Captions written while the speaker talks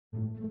I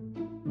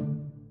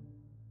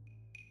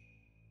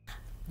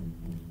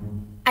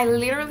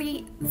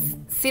literally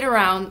sit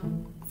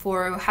around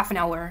for half an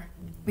hour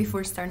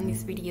before starting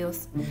these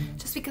videos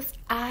just because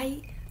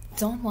I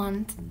don't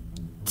want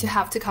to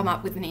have to come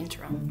up with an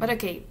intro. But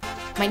okay,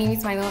 my name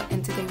is Milo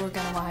and today we're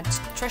gonna watch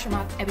Treasure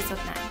Map episode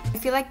 9. I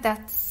feel like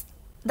that's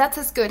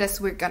as good as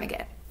we're gonna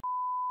get.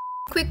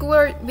 Quick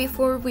word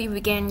before we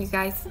begin, you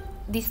guys.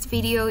 This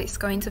video is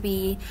going to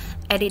be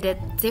edited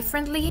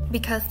differently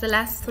because the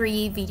last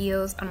 3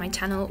 videos on my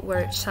channel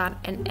were shot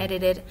and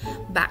edited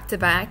back to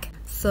back.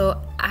 So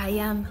I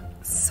am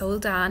so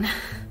done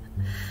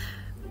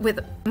with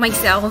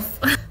myself.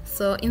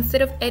 So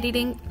instead of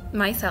editing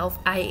myself,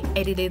 I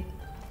edited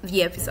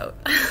the episode.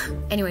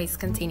 Anyways,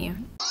 continue.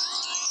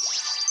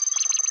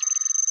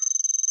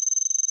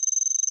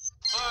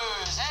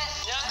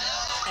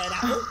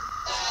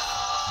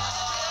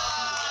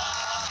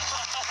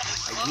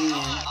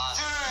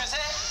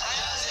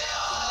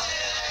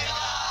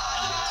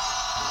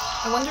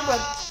 I wonder what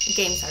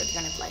games are they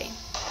gonna play.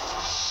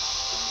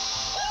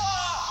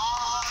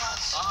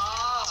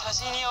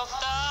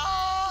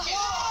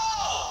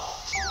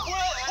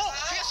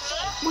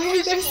 Where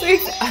is their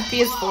 6 at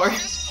PS4?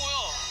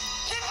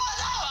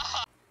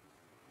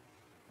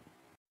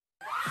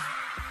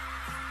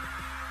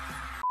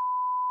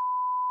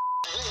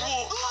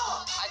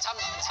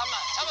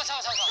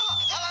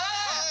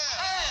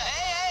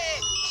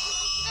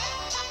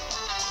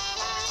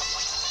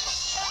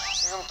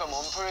 지금부터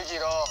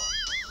몸풀기로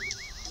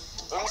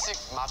음식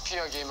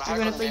마피아 게임을 할 We're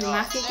gonna play the 건데요.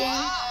 mafia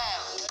game.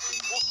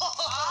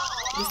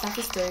 The staff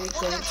is going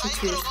to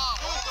choose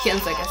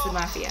Hyunsuk as the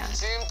mafia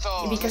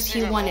지금부터 because he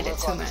음식을 wanted 먹을 it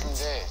것 too much.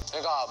 같은데,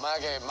 그러니까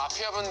만약에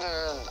마피아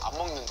분들은 안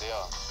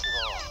먹는데요.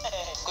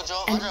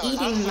 그죠? And 맞아요.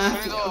 eating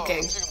mafia, 저희도 okay.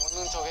 음식을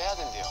먹는 척 해야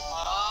된대요.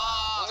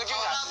 뭔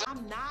느낌인지 아시죠?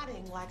 I'm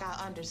nodding like I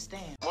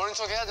understand. 모른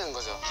척 해야 되는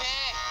거죠.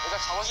 일단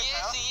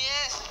가보실까요?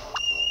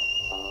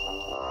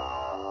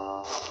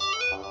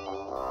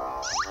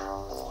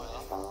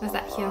 Was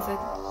that Hyunsuk?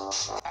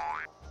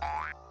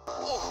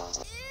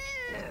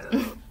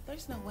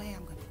 There's no way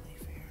I'm gonna play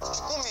fair.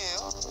 꿈이에요?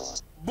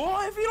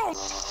 Boy, if you don't.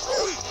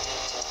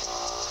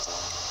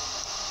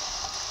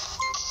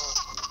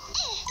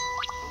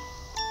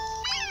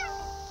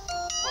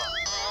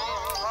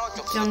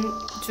 하나밖에 없어.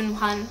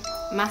 Junhwan,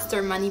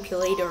 master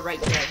manipulator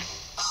right there.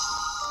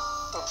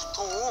 붙어.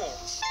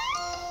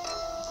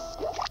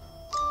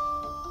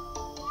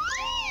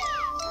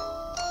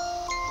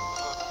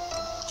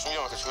 준이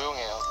형 이렇게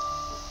조용해요.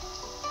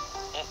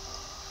 응?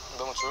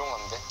 너무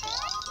조용한데?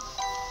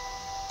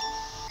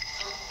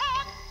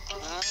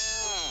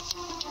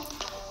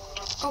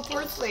 Oh,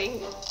 poor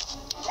thing.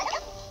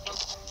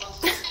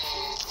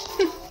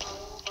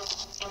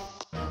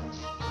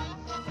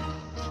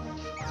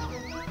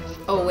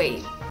 Oh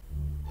wait.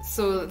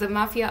 So the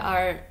mafia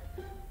are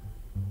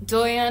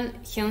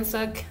Doyeon,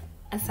 Hyunsuk,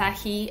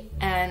 Asahi,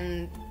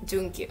 and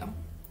Junkyu.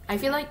 I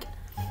feel like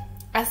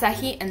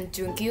Asahi and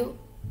Junkyu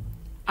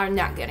are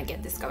not gonna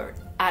get discovered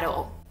at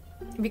all.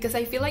 Because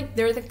I feel like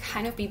they're the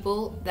kind of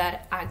people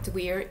that act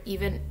weird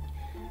even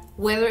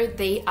whether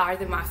they are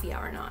the mafia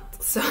or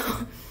not. So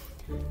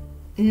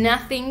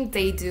nothing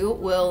they do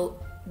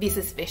will be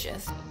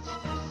suspicious.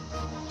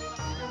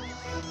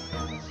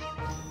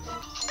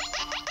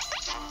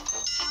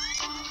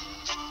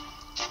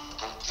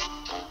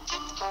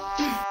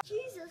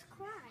 Jesus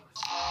Christ.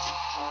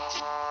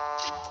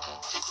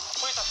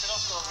 거의 다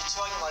들었어. 위치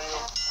확인 완료.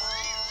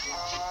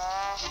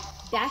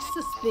 That's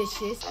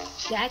suspicious.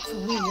 That's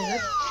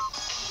weird.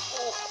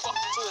 오, 꽉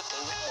조였다.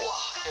 우와,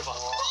 대박.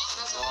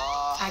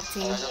 와,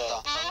 Acting. 잘했다.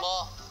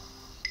 뭐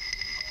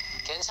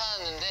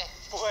괜찮았는데.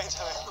 뭐가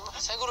괜찮아요?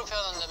 색으로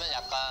표현한다면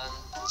약간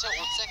제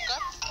옷 색깔?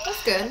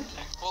 That's good.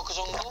 뭐 그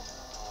정도?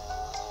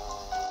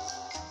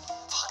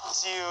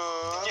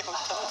 박지훈. 이게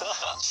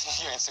못한다.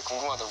 준이 형 진짜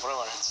궁금하다. 뭐라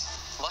말할지.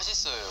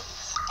 맛있어요.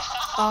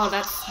 Oh,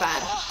 that's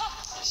bad.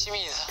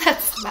 시민이다.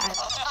 That's bad.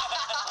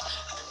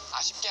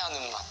 아쉽게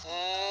하는 맛.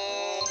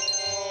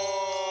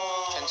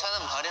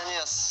 괜찮은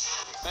발현이었어.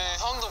 네,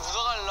 형도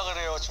묻어가려고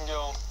그래요, 준기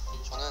형.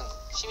 저는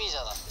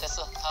시민이잖아.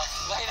 됐어. 다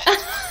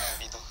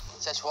믿어.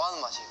 제가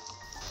좋아하는 맛이에요.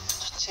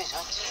 좋지.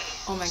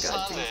 Oh my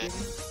god, thank you.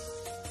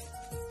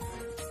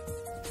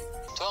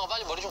 도영아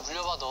빨리 머리 좀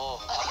굴려봐 너.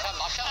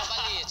 마피아가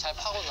빨리 잘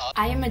파고 나와.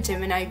 I am a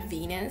Gemini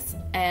Venus,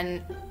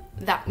 and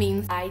that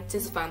means I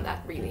just found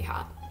that really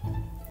hot.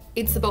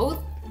 It's both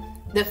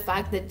the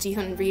fact that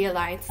Jihoon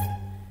realized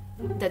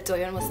that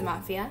Doyeon was the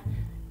mafia,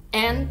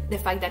 and the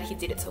fact that he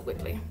did it so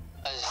quickly.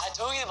 아,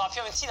 도영이는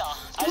마피아면 티나.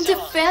 Don't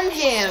defend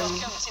him!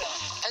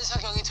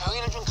 한석 형이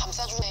도영이를 좀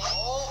감싸주네.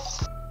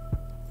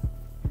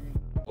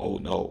 Oh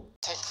no.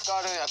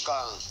 색깔은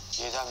약간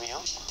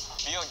예담이요?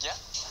 미역이야?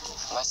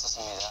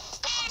 맛있었습니다.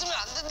 똑같으면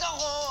안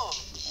된다고.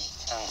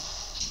 그냥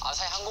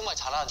아사히 한국말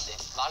잘하는데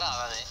말은 안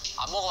하네.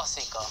 안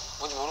먹어봤으니까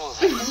뭔지 모르고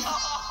그래.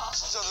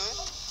 진짜네?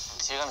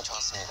 질감이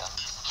좋았습니다.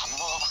 안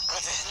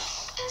먹어봤거든.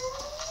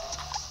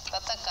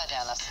 따뜻하지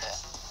않았어요.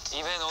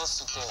 입에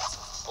넣었을 때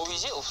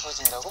이제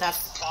없어진다고?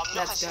 That's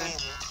good.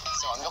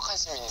 진짜 완벽한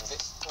시민인데?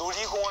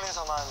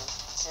 놀이공원에서만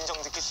진정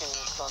느낄 수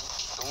있는 그런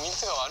너무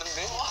힌트가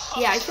많은데?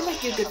 Yeah, I feel like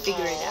you could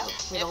figure it out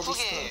with all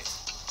these 예쁘게 clothes.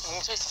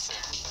 뭉쳐 있었어요.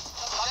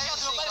 내가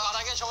그거 빨리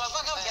말하게 정말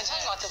빨리 하면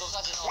괜찮은 것 같아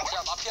너까지.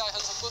 야 마피아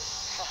현석군.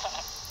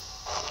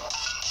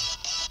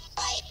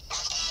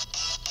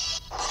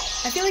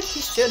 I feel like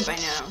he should by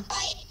now.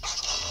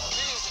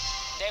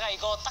 내가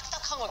이거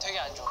딱딱한 거 되게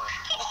안 좋아해.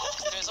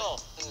 그래서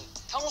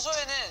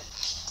평소에는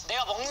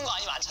내가 먹는 거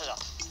아니면 안 찾아.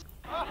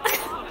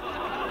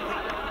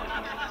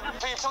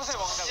 되게 평소에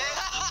먹는다고?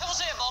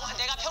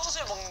 내가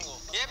평소에 먹는 거.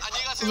 예,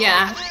 안녕히 가세요.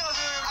 Yeah. 안녕히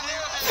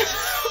가세요.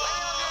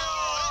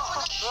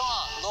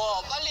 도영아,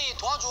 너 빨리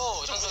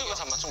도와줘. 현석이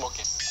잠만 좀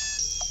먹게.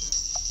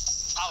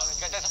 아,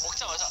 그러니까 내가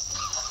먹자마자.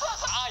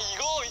 아,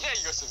 이게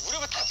이거였어.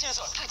 무릎을 탁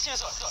치면서.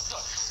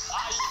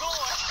 아, 이거.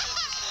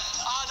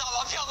 아, 나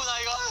마피아구나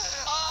이거.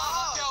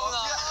 아, 마피아구나.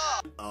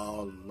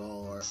 Oh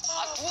Lord.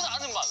 아, 누군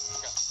아는 맛.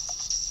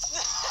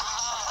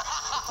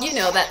 You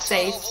know that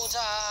face. 보자.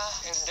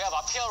 내가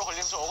마피아로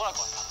걸리면 좀 억울할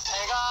것 같아.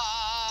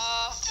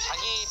 제가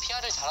자기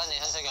PR을 잘하네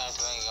현석이랑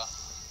도영이가.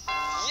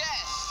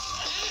 예스.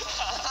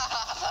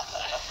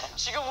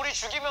 지금 우리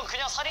죽이면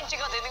그냥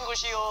살인죄가 되는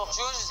것이요.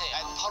 죽여주세요.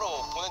 아니,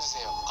 바로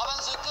보내주세요.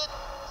 과반수 끝.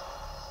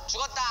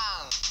 죽었당.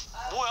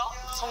 뭐야?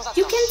 성사탕.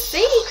 You can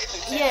say.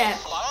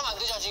 Yeah. 말하면 안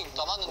되지 아직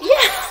남았는데.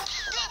 Yeah.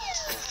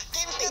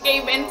 끝.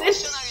 Game ended.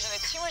 시전하기 전에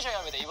팀을 져야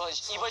합니다. 이번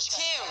시간.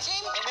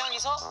 팀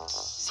 4명이서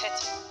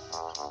 3팀.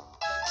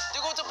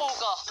 누구부터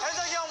뽑을까?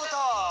 현석이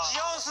형부터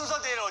귀여운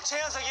순서대로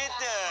최현석이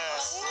 1등.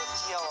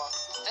 귀여워.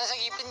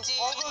 현석이 이쁜지.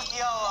 어구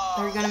귀여워.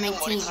 They're gonna make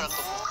teams.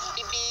 머리카락도 보고.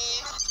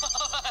 삐삐.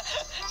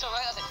 저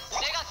빨간색.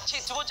 내가 제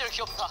두 번째로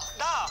귀엽다.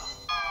 나.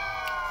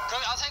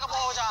 그럼 아사이가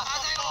뽑아보자.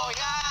 아사이가.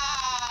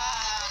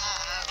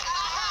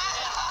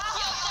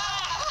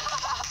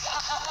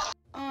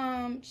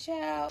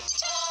 Ciao.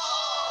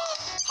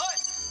 헐.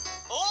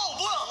 오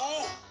뭐야?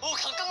 오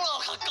각각 나와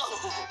각각.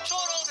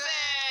 초록색.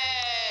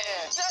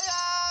 짜잔.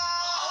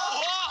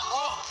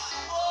 와.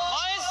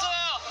 망했어요.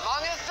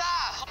 망했다.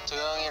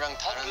 도영이랑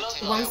다른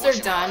팀. Once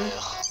they're done,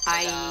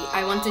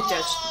 I want to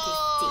judge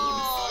these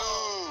teams.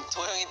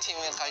 도영이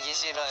팀은 가기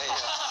싫어요.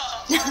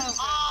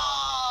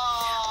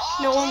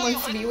 No one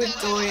wants to be with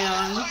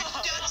Dorian.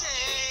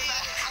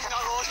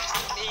 가고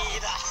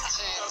싶습니다.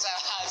 진짜.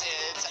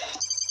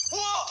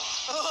 우와.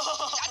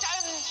 짜잔.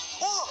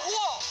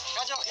 우와.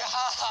 가자. 야,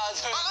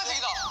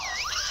 빨간색이다.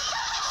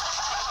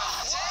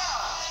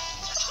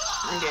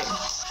 Okay.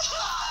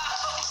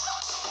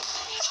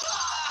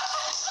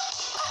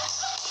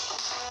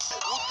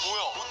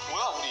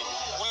 뭐야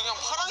우리 그냥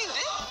파랑인데?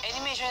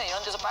 애니메이션에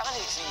이런 데서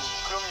빨간색 있으니.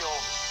 그럼요.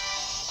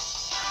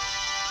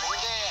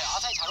 근데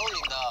아사히 잘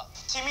어울린다.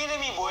 팀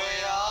이름이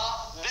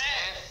뭐예요? 네?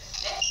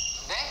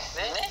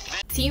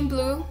 Team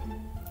Blue,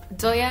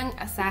 Doyoung,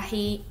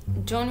 Asahi,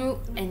 Jonu,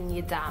 and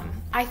Yedam.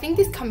 I think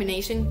this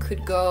combination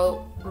could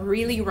go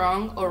really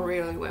wrong or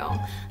really well.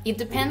 It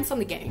depends on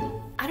the game.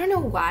 I don't know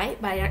why,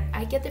 but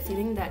I get the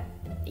feeling that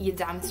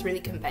Yedam is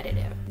really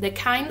competitive. The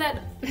kind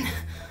that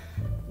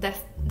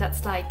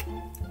that's like,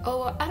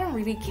 oh, I don't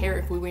really care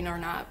if we win or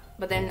not.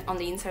 But then on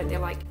the inside, they're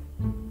like.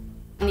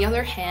 On the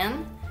other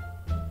hand,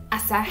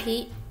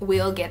 Asahi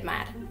will get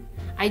mad.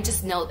 I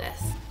just know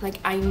this. Like,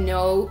 I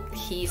know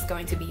he's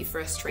going to be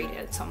frustrated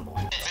at some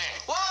point.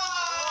 와!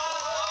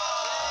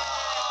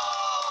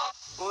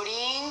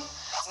 우린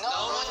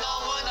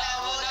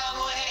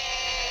너무너무너무너무해.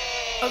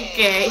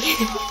 Okay.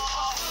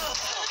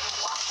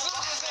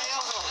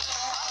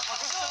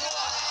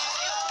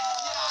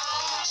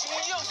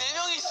 준기 형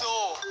 4명이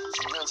있어.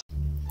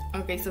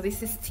 Okay, so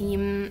this is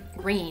Team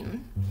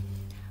Green.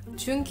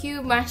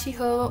 Junkyu,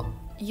 Mashiho,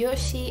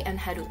 Yoshi, and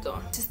Haruto.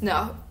 Just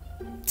no.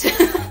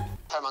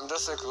 잘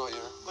만들었어요 그거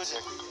일. 그치?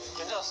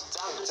 괜찮았어.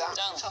 짱.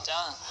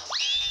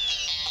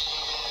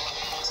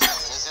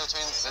 안녕하세요.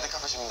 저희는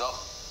레드카펫입니다.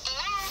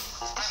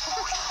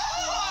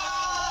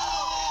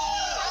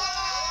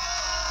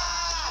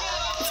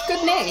 It's a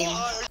good name.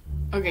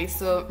 Okay,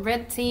 so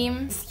red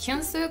team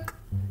Hyunsuk,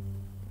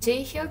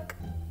 Jaehyuk,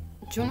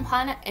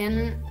 Junhwan,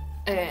 and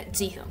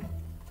Jihoon.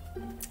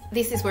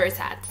 This is where it's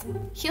at.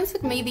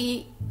 Hyunsuk may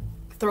be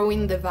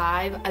throwing the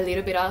vibe a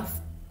little bit off.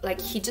 Like,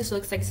 he just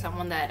looks like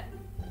someone that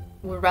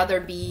would rather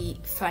be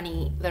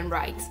funny than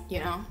right, you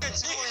know?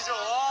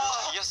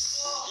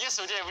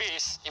 이겼어 우리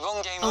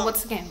이번 게임은 Oh,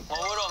 what's the game?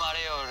 몸으로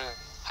말해요를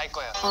할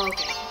거예요. Oh,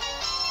 okay.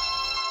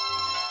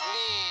 우리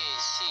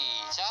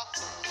시작.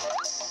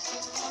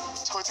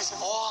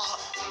 와.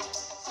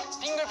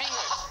 빙글빙글.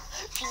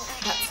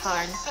 That's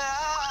hard.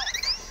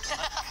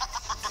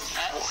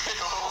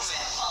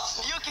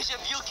 미어캣이야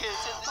미어캣.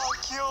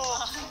 귀여워.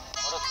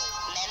 어렵다.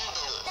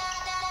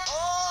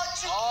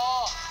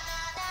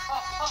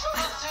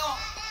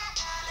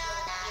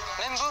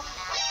 램부.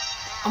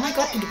 Oh my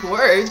god, it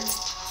worked.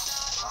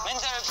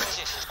 멘탈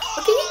분지.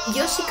 Okay,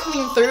 Yoshi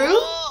coming through.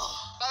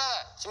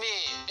 빨리 준비.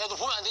 야 너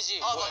보면 안 되지.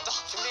 맞다.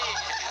 준비.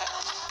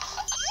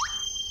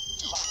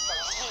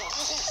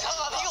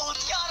 이거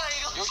어떻게 알아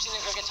이거? 요시는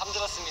그렇게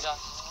잠들었습니다.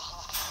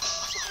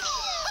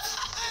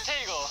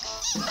 테이거.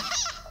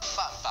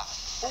 빠빠.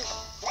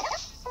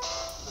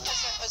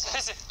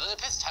 패스. 패스. 너네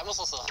패스 잘못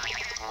썼어. 와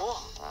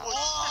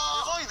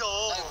대박이다.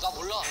 나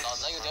몰라.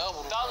 나 이거 내가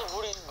모르. 나도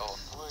모르.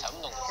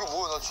 잘못 넣은 거. 이거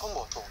뭐야? 나 처음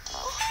봐. 또.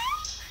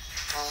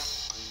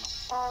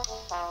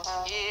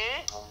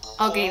 1.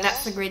 Okay,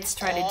 that's a great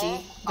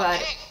strategy,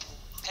 but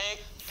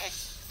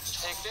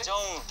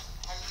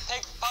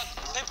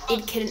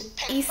it can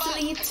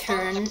easily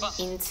turn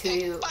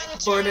into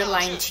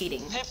borderline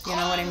cheating. You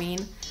know what I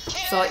mean?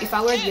 So if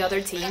I were the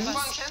other teams,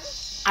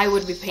 I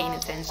would be paying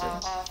attention.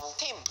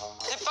 팀.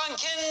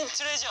 백반캔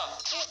트레저.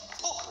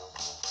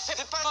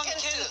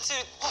 백반캔트.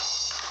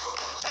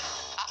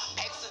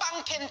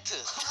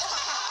 백반캔트.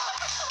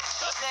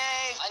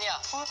 네.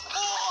 아니야.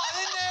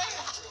 아닌데.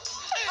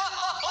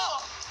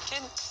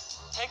 캔.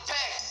 백팩.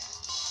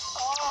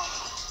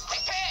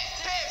 백팩.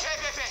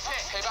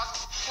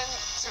 배박캔.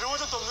 들어본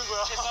적도 없는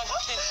거야.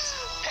 배박캔트.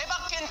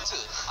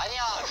 배박캔트.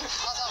 아니야.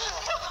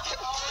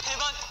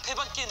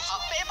 배박캔트.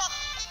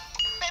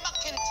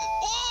 빼박캔트.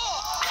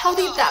 How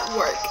did that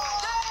work?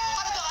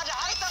 하루 더 가자.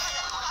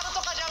 하루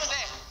더까지 하면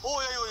돼.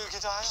 오, 야 이거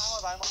괜찮아.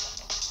 한번 말.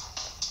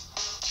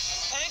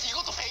 100?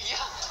 이것도 100이야?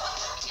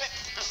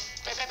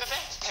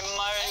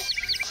 뱃말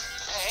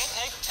 100?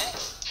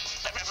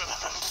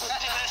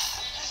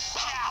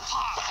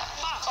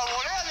 아,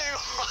 뭘 해야 돼 이거?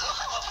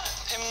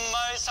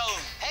 뱃말 싸움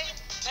 100?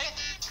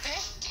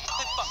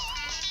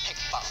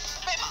 백방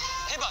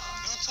해박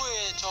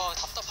루토의 저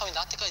답답함이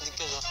나한테까지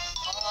느껴져.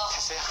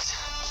 됐어요.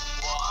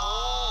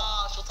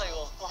 와 좋다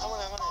이거.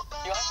 한번 해.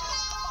 이거 할 수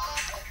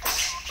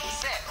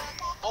있어. 세.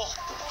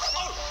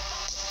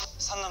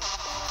 산남.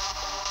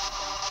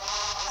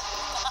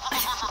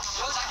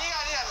 자기가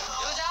아니야.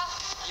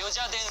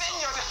 여자 댄서.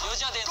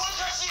 여자 댄서.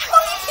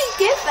 How did he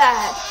get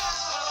that?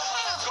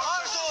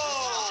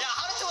 야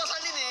하루토가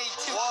살리네 이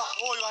팀. 와,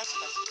 오 이거 할 수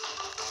있다.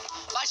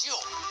 마시오.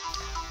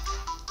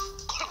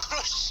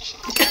 콜크러쉬.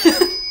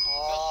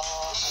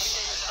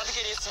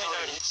 하드캐리 했습니다.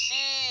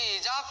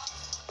 시작.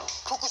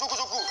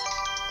 좋구.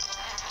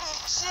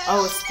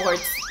 Oh,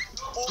 sports.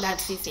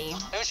 That's easy.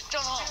 이거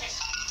쉽잖아.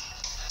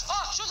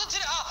 아 쇼트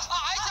트랙.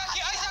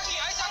 아이스하키.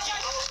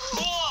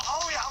 우와.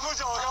 아우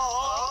야무져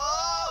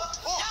어려워.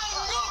 야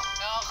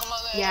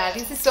그만해. Yeah,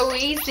 this is so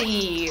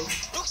easy.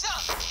 육상,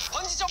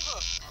 번지 점프,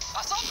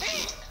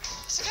 서핑,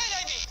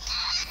 스카이다이빙.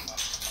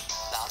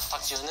 나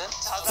박지훈은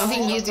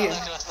Something you do.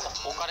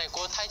 옷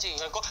갈아입고 타이즈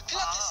입고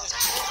필라테스.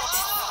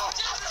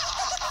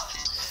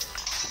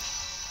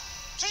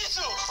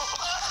 주짓수.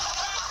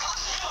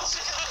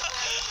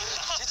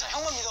 진짜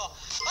형만 믿어.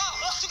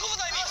 스쿠버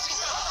다이빙.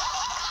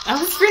 That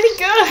was really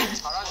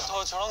good. 잘하네.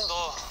 더 잘한다.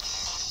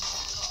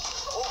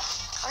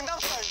 강남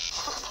스타일.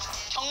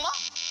 경마?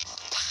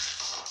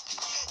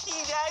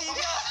 이거.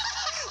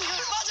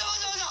 맞아.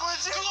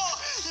 뭐지?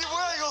 이게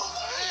뭐야 이거?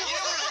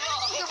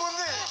 이게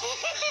뭔데?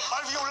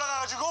 발 위에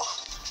올라가가지고?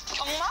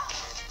 경마?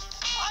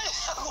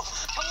 아니라고.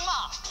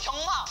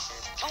 경마.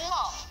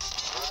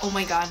 Oh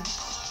my god.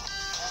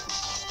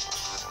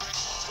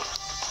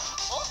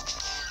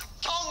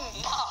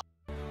 경마.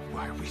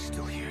 Why are we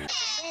still here?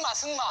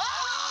 승마.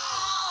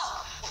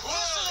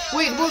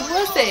 Wait, what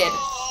was it?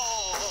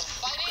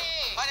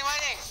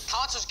 파이팅. 다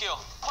맞춰줄게요.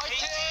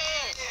 파이팅.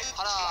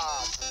 하나,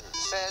 둘,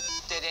 셋,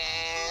 떼댕.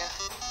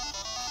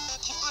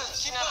 기쁜.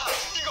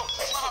 이거.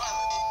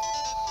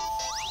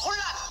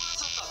 혼란.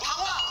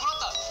 당황.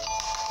 불었다.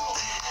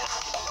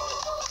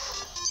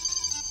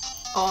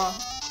 Oh,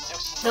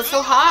 that's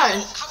so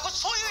hard. 갖고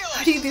소유요.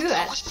 How do you do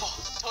that? 갖고 싶어.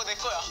 저거 내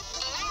거야.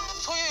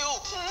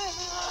 소유요.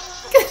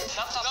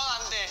 넌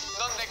안 돼.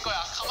 넌 내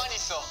거야. 가만히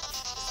있어.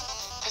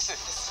 패스.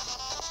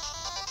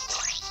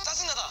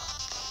 짜증나다.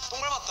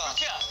 똥 밟았다.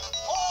 루키야.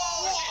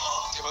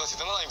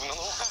 대단하다 이구나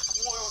너. 우와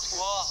이거 어떻게.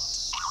 와.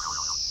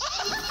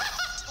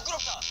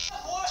 부끄럽다.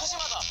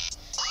 소심하다.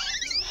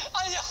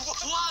 아니야 뭐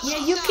좋아하지.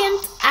 Yeah, you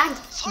can't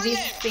act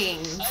these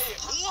things.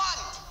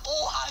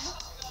 오한.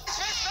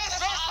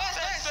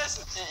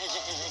 패스.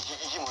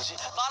 이게 뭐지?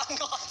 말한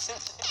거 같은데.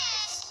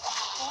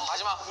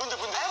 마지막. 뭔데?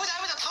 해보자.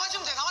 다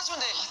맞추면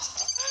돼.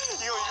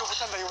 이거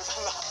못한다.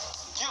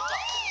 귀엽다.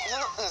 이게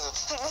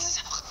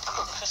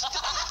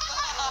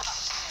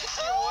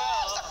뭐야?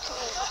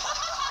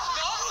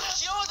 너무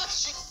귀여워서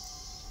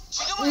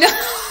죽여버려.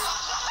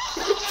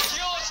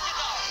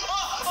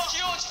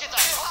 귀여워 죽겠다.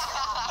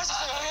 할 수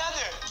있어. 해야 돼.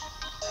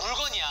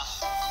 물건이야.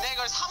 내가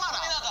이걸 사마라.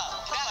 고민하다.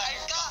 내가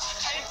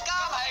갈까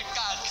말까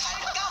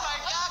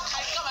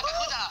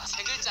그거잖아.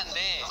 세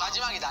글자인데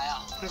마지막이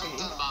나야.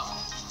 어떤 마음.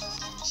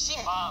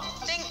 심.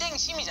 땡땡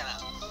심이잖아.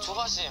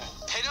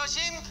 조바심.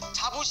 배려심.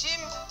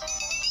 자부심.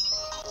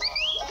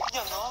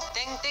 이었나?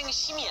 땡땡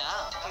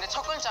심이야. 근데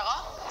첫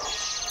글자가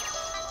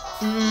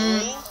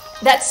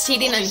That's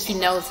cheating and he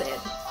knows it.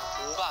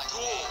 오가 아니고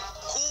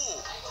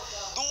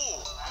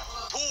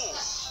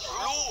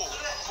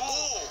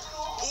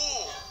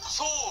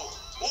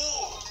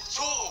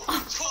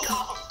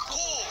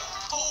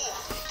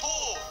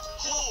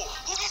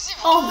호기심.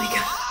 Oh my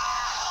god.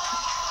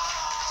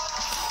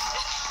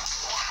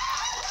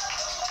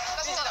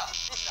 삐지다.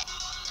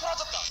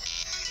 토라졌다.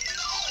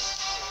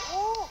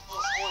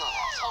 서운하다.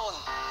 서운.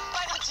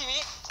 빨간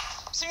팀이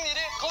승리를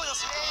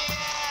거머쥐었습니다.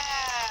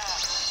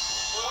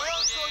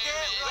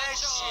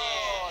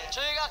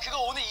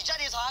 그거 오늘 이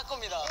자리에서 할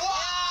겁니다.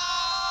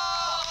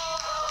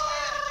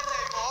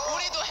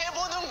 우리도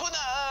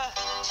해보는구나.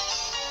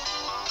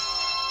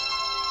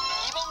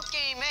 이번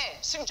게임의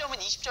승점은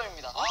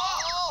 20점입니다.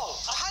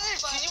 판을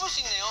뒤집을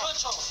수 있네요.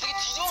 그렇죠. 되게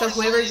뒤집어. So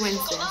whoever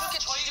wins this. 이렇게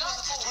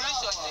뒤집어서 돌릴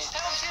수가 있네.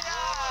 해봅시다.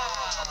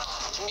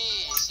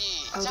 준비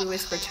시작. I'll do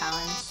whisper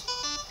challenge.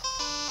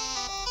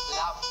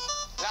 랍.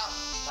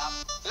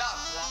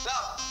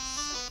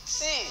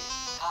 시.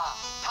 다.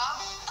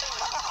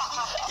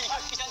 이거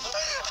그냥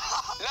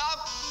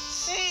랍.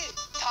 시.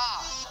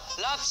 다.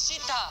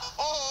 랍시타.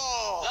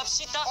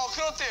 랍시타.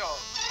 그렇대요.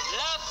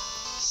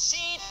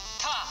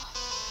 랍시타.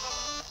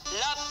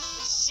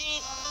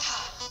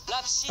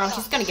 랍시타. Oh,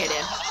 she's gonna get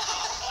in.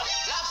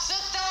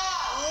 랍스타.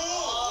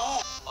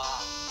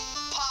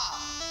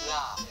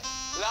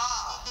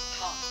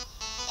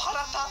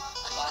 파라타?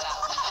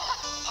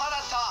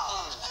 파라타.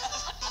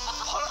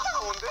 파라타가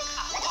뭔데?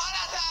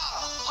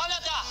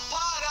 바나나야?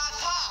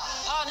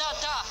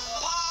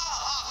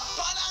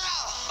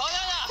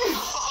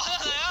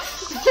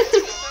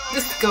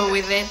 Just go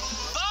with it.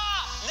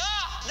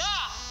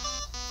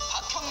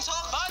 박형석?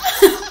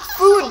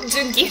 Food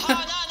junkie.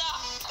 바나나.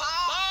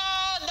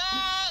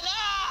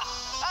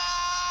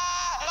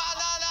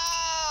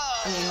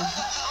 I mean,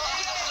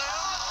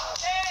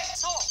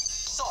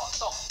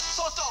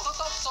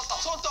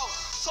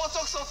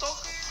 소떡.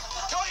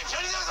 형이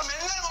편의점에서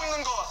맨날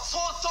먹는 거.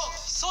 소떡.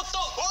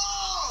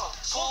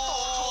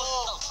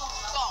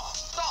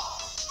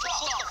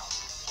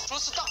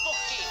 조스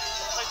떡볶이.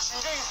 아니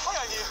중경이 사이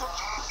아니에요?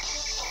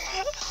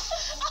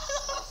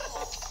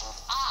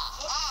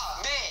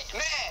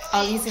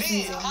 all these are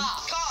easy.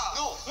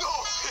 노.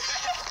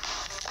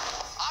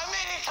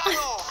 아메리카노.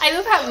 I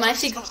love how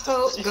Mashiko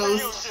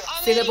goes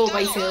syllable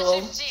by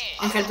syllable,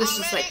 and Carlos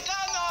just like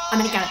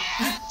Americano.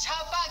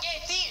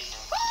 짜파게티.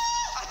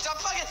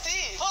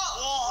 짜파게티.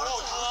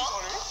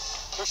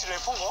 역시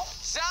래퍼인가?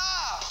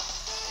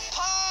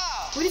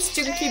 What is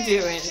Junkie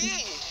doing?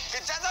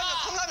 그 짜장면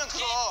컵라면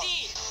그거.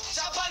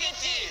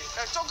 짜파게티.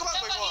 조그만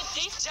거 이거.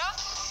 짜.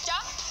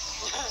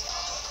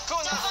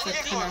 그거 나 The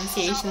그게 그거.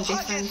 pronunciation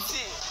difference.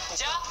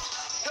 짜.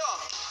 형.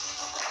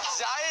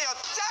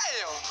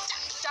 짜예요.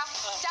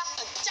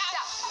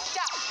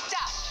 짜.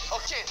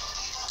 오케이.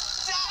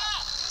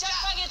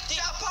 짜파게티.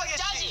 짜파게티.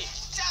 짜지.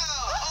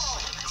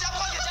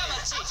 짜파게티. 짜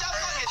맞지?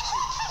 짜파게티.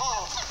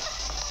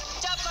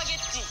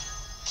 짜파게티.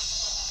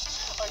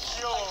 아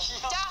귀여워.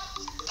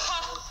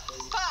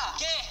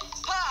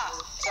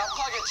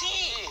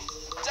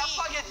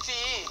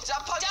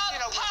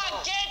 짜파게티라고.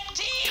 짜파게티.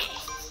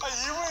 아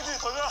일본인들이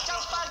더 잘.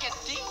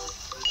 짜파게티.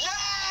 예.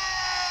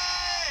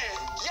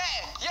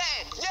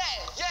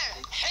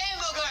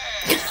 햄버거.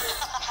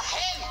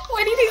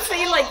 Why did he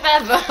say it like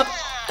that though?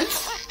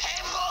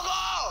 햄버거.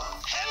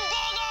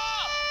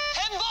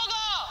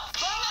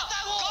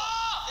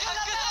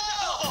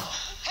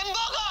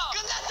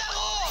 끝났다고.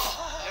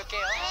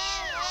 이렇게요.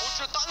 진짜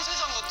딴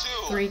세상 같아요.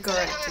 3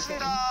 correct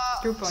again.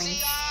 2 points.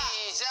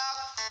 시작.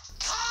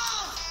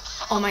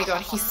 Oh my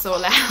god, he's so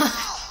loud.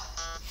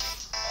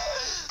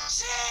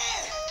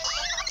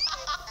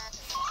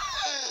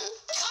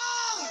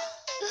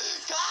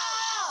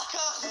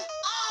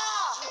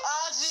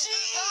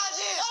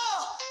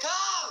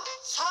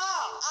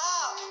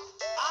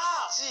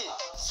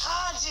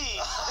 사지.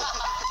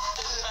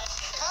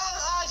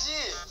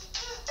 강아지.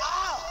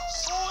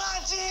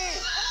 송아지.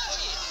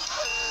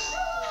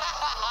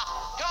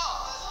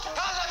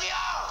 현석이 형.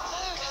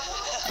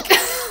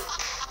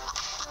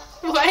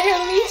 Why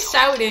are we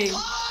shouting?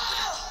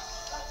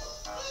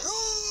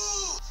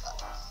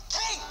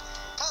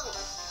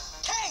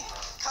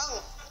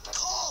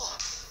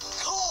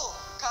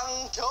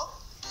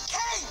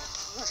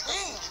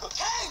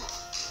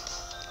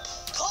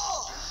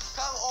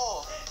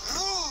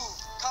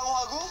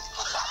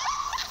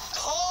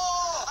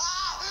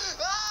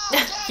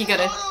 He got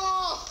it.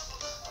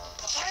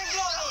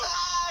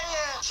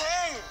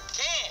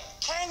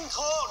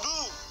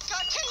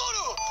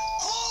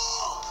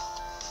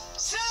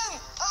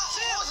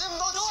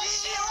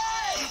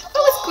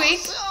 That was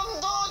quick.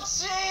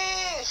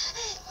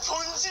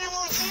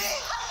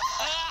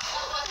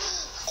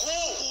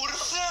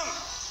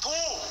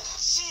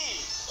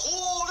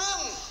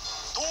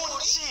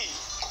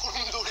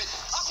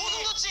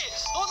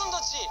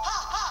 고슴도치.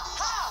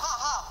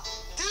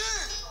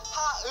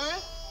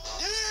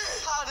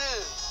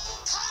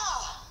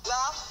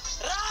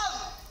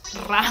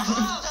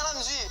 Ram.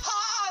 다람쥐.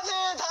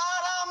 하늘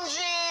다람쥐.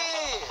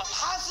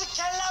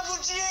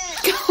 하스켈라부지.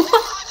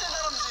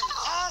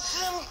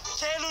 하슴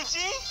게루지.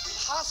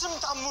 하슴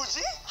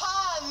단무지.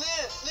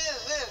 하늘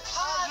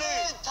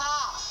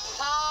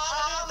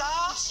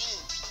다람쥐.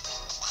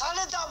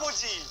 하늘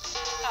다보지.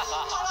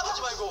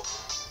 할아버지 말고.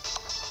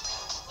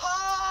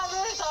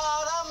 하늘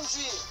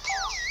다람쥐.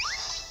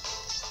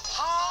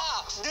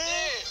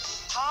 하늘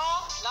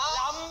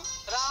다람쥐.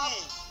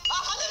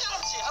 하늘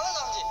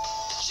다람쥐.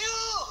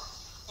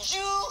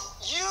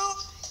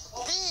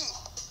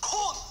 유니콘.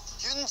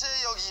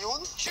 윤재혁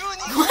이혼.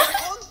 유니콘.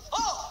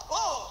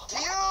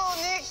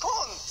 유니콘.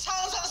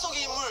 상상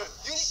속의 인물.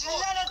 유니콘.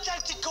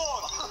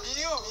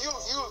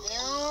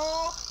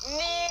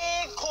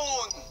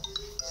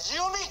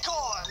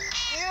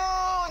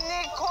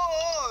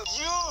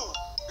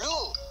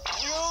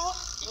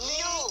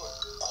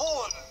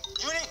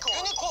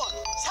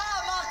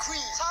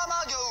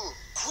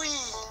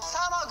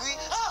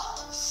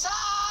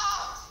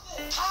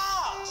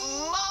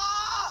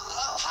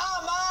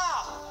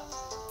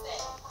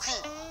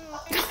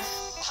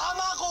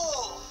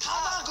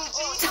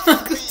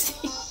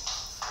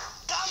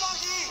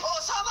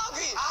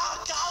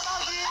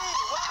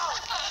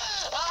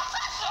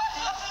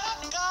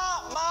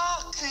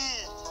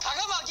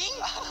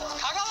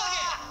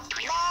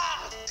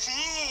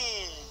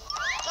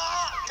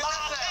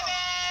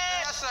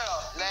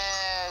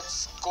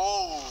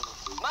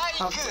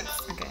 마이크,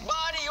 Okay.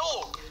 마리오,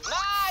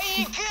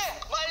 마이크,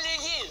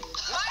 말리기,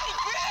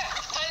 마이크,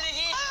 달리기.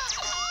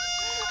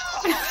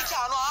 왜 이렇게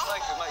안 와?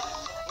 마이크.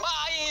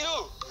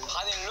 마이루,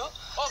 바닐루,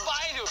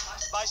 마이루,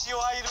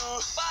 마시오아이루,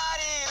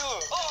 파리루.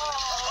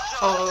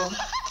 Oh.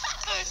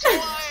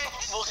 좋아해.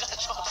 뭐가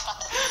좋아?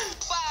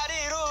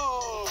 파리루.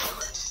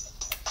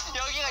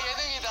 여기가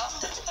예능이다.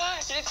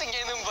 1등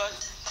예능반.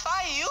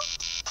 빠이유?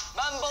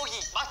 만보기.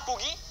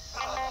 맛보기?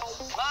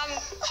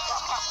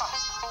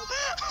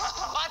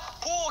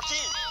 맛보기.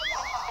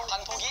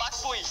 반보기?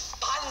 맛보기.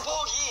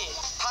 반보기.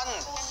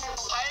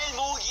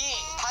 발모기.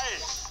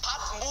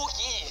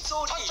 밭모기.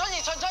 소리.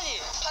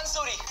 천천히.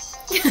 판소리.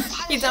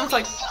 He sounds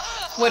like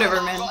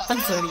whatever, man. I'm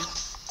sorry.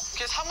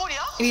 그게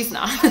 3월이야? It is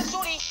not.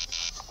 소리.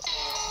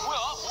 뭐야?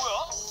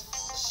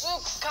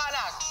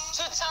 숟가락,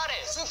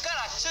 수차례,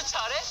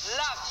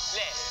 락레.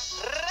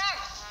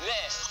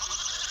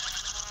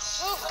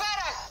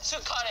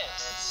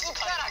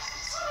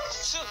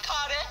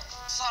 숟가락,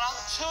 사랑,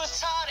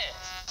 수차례,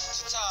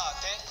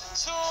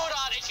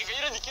 수라레. 그러니까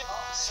이런 느낌.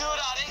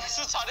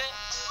 수차례.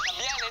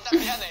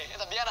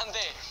 일단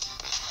미안한데.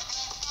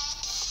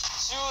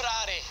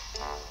 수라레.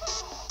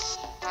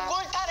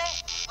 꼴타래.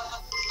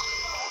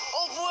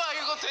 뭐야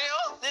이거 돼요?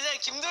 네,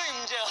 김도영이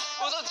문제야.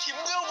 우선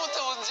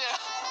김도영부터 문제야.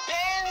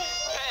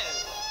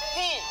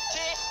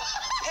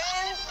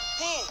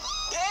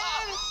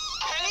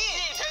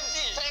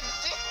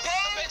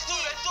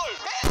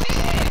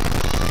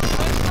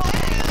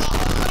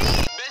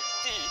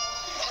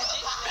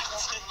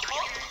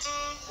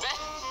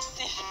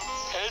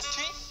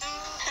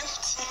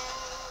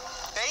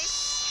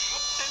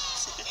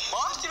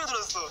 멘티로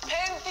들었어.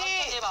 팬티.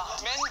 해봐.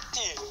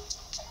 멘티.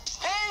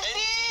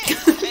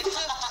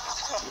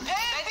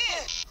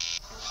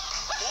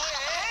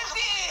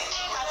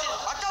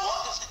 맞다고?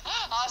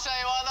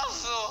 아사히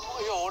화났어.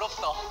 이거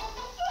어렵다.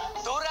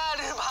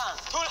 돌하르방.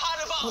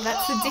 Well,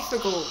 that's a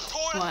difficult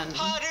one.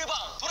 돌하르방.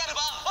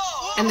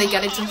 And they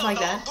got it just like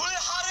that.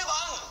 돌하르방.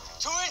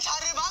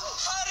 돌자르방.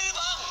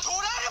 하르방.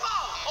 돌하르방.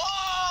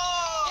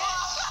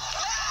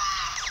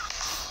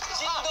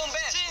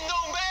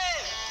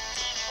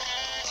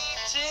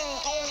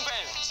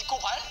 진동벨.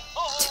 지코발?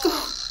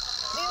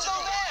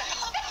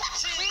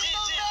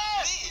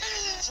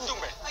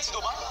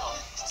 지도발.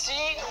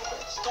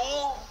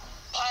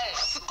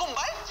 스콘발?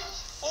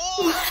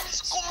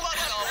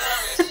 스콘발이야.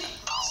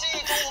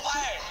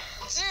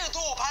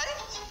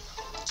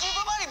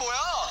 찌도발이 뭐야?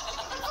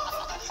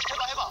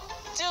 해봐.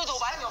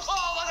 찌도발?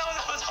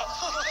 맞아.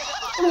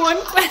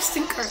 One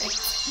question correct.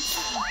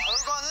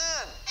 결과는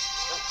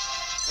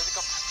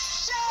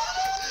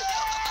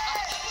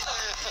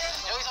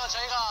여기서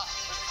저희가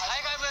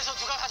가위바위보에서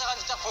누가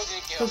가져간지 딱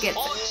보여드릴게요. Who gets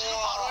it?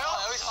 바로요?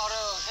 여기서 바로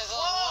해서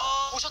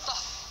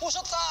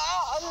오셨다.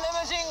 안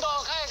내면 진 거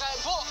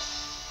가위바위보.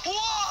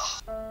 우와.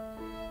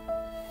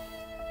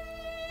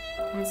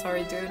 I'm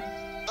sorry, dude.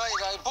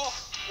 가위바위보.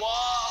 와.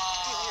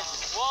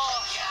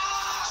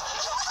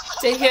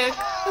 Jaehyuk.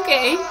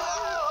 Okay.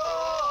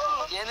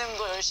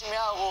 예능도 열심히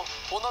하고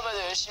본업에도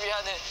열심히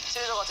하는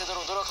트레저가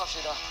되도록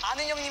노력합시다.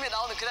 아는 형님에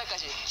나오는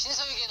그날까지.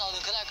 신서유기에 나오는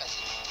그날까지.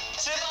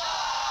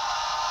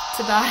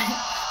 To die.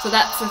 So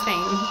that's the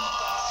thing.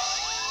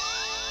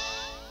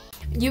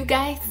 You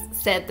guys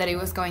said that it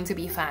was going to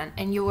be fun,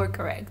 and you were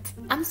correct.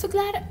 I'm so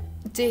glad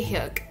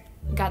Jaehyuk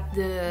got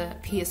the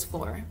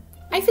PS4.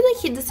 I feel like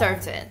he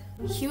deserved it.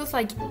 He was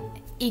like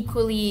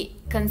equally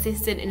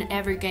consistent in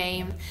every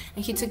game,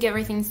 and he took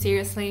everything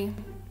seriously.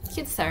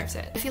 He deserves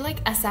it. I feel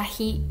like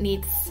Asahi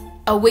needs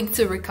a week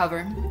to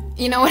recover.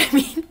 You know what I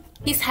mean?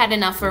 He's had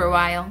enough for a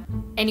while.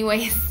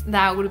 Anyways,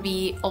 that would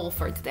be all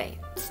for today.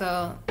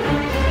 So,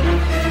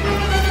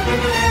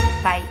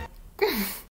 bye.